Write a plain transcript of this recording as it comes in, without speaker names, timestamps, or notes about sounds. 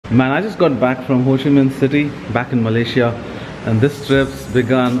Man, I just got back from Ho Chi Minh City, back in Malaysia, and this trip's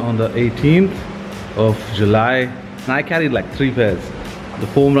begun on the 18th of July. And I carried like 3 pairs. The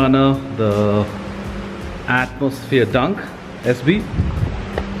Foam Runner, the Atmosphere Dunk SB,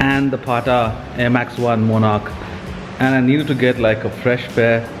 and the Pata Air Max 1 Monarch. And I needed to get like a fresh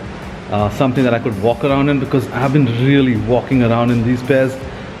pair, something that I could walk around in, because I've been really walking around in these pairs.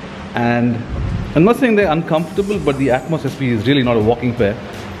 And I'm not saying they're uncomfortable, but the Atmos SB is really not a walking pair.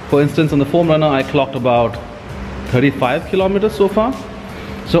 For instance, on the Foam Runner, I clocked about 35 kilometers so far.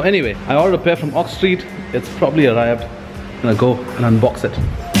 So anyway, I ordered a pair from Ox Street. It's probably arrived. I'm gonna go and unbox it.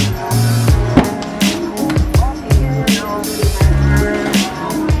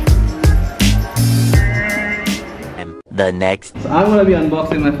 The next. So I'm gonna be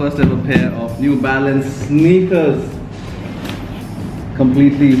unboxing my first ever pair of New Balance sneakers.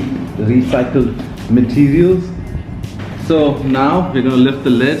 Completely recycled materials. So now we're gonna lift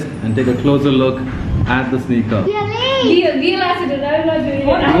the lid and take a closer look at the sneaker. What?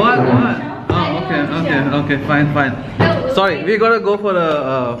 Oh, okay, fine. Sorry, we gotta go for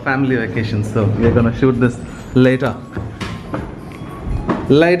a family vacation, so we're gonna shoot this later.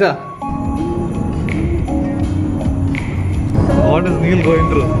 What is Neil going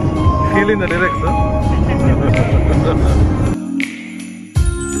through? Feeling the lyrics, huh?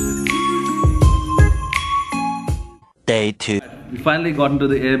 Day 2. We finally got into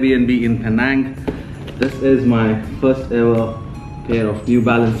the Airbnb in Penang. This is my first ever pair of New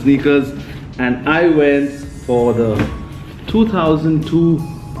Balance sneakers, and I went for the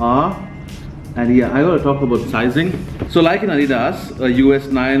 2002R. And yeah, I gotta talk about sizing. So like in Adidas, a US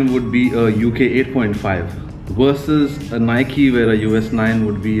 9 would be a UK 8.5 versus a Nike where a US 9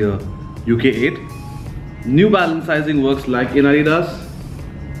 would be a UK 8. New Balance sizing works like in Adidas.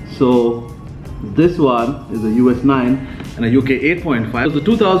 So this one is a US 9 and a UK 8.5. So the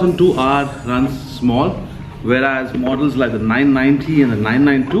 2002R runs small, whereas models like the 990 and the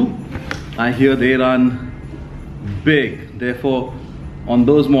 992, I hear they run big. Therefore, on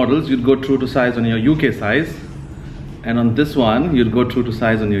those models, you'd go true to size on your UK size, and on this one, you'd go true to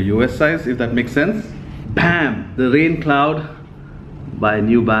size on your US size, if that makes sense. Bam! The Rain Cloud by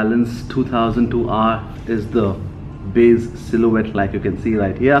New Balance 2002R is the base silhouette, like you can see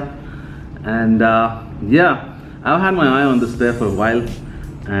right here. And yeah, I've had my eye on this pair for a while,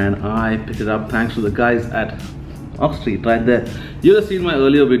 and I picked it up thanks to the guys at Ox Street right there. You'll have seen my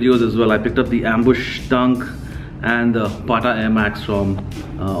earlier videos as well. I picked up the Ambush Dunk and the Pata Air Max from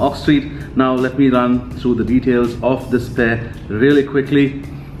Ox Street. Now let me run through the details of this pair really quickly.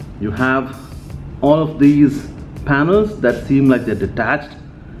 You have all of these panels that seem like they're detached,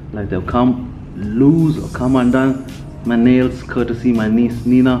 like they'll come loose or come undone. My nails, courtesy my niece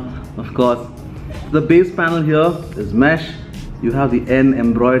Nina, of course. The base panel here is mesh. You have the N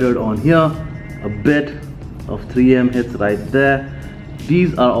embroidered on here, a bit of 3M hits right there.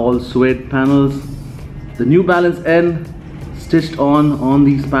 These are all suede panels. The New Balance N stitched on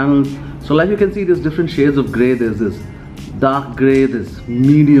these panels. So like you can see, there's different shades of gray. There's this dark gray, this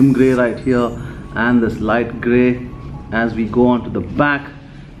medium gray right here, and this light gray. As we go on to the back,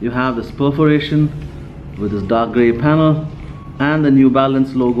 you have this perforation with this dark gray panel, and the New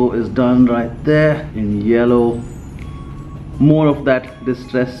Balance logo is done right there in yellow. More of that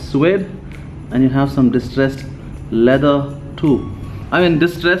distressed suede, and you have some distressed leather too. I mean,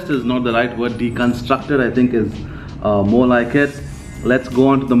 distressed is not the right word, deconstructed I think is more like it. Let's go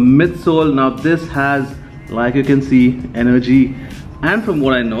on to the midsole. Now this has, like you can see, energy, and from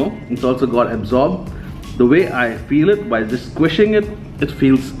what I know, it's also got absorb. The way I feel it, by just squishing it, it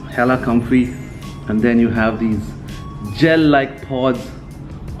feels hella comfy. And then you have these gel-like pods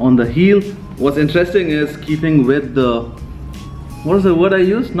on the heel. What's interesting is, keeping with the, what is the word I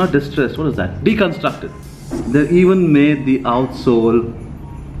used? Not distressed, what is that? Deconstructed. They even made the outsole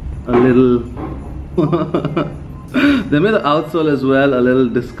a little they made the outsole as well a little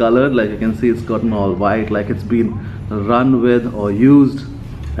discolored. Like you can see, it's gotten all white, like it's been run with or used.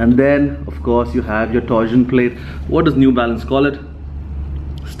 And then of course you have your torsion plate. What does New Balance call it?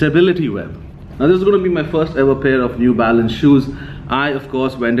 Stability web. Now this is going to be my first ever pair of New Balance shoes. I of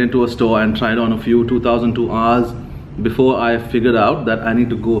course went into a store and tried on a few 2002Rs before I figured out that I need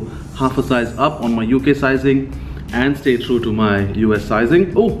to go half a size up on my UK sizing and stay true to my US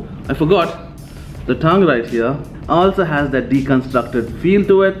sizing. Oh, I forgot, the tongue right here also has that deconstructed feel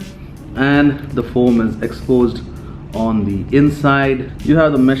to it, and the foam is exposed on the inside. You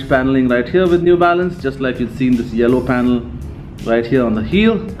have the mesh paneling right here with New Balance, just like you've seen this yellow panel right here on the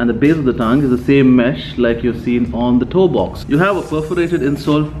heel, and the base of the tongue is the same mesh like you've seen on the toe box. You have a perforated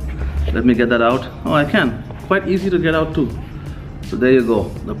insole. Let me get that out. Oh, I can. Quite easy to get out too. So there you go,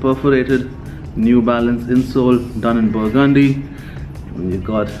 the perforated New Balance insole done in burgundy, and you've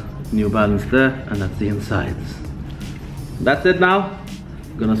got New Balance there, and that's the insides. That's it now.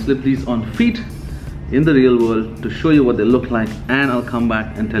 I'm gonna slip these on feet in the real world to show you what they look like, and I'll come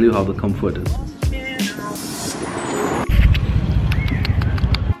back and tell you how the comfort is.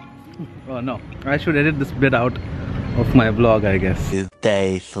 Oh no, I should edit this bit out of my vlog, I guess. 2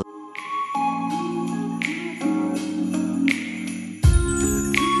 days.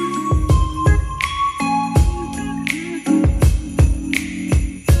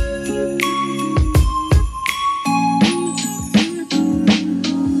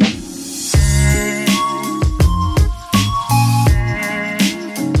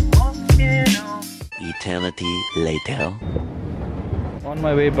 Eternity later. On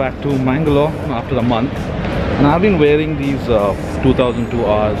my way back to Mangalore after a month, and I've been wearing these 2002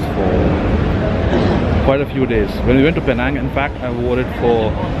 Rs for quite a few days. When we went to Penang, in fact, I wore it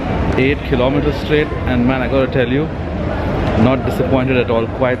for 8 kilometers straight, and man, I gotta tell you, not disappointed at all.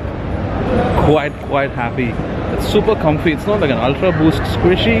 Quite happy. It's super comfy. It's not like an Ultra Boost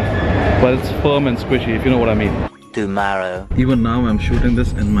squishy, but it's firm and squishy, if you know what I mean. Tomorrow. Even now I'm shooting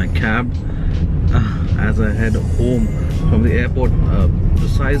this in my cab as I head home from the airport. The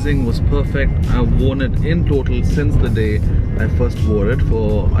sizing was perfect. I've worn it in total since the day I first wore it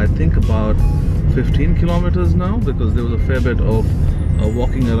for I think about 15 kilometers now, because there was a fair bit of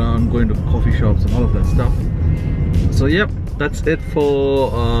walking around, going to coffee shops and all of that stuff. So yep, that's it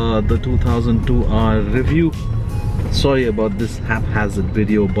for the 2002R review. Sorry about this haphazard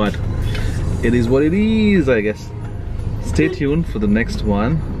video, but it is what it is, I guess. Stay tuned for the next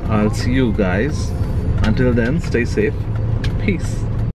one. I'll see you guys. Until then, stay safe. Peace.